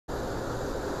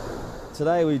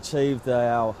Today we achieved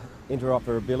our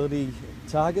interoperability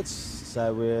targets,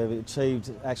 so we've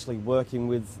achieved actually working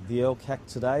with the LCAC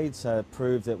today to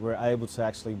prove that we're able to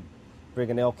actually bring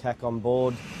an LCAC on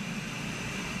board.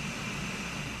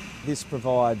 This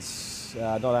provides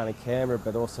not only Canberra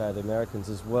but also the Americans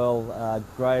as well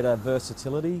greater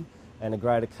versatility and a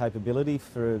greater capability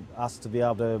for us to be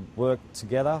able to work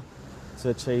together to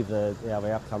achieve the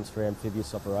outcomes for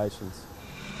amphibious operations.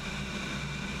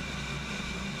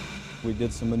 We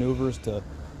did some maneuvers to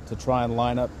try and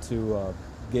line up to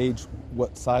gauge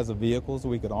what size of vehicles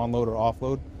we could onload or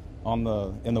offload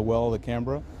in the well of the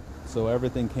Canberra. So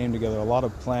everything came together. A lot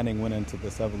of planning went into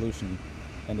this evolution,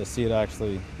 and to see it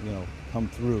actually, come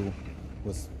through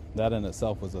that in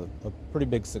itself was a pretty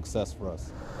big success for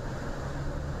us.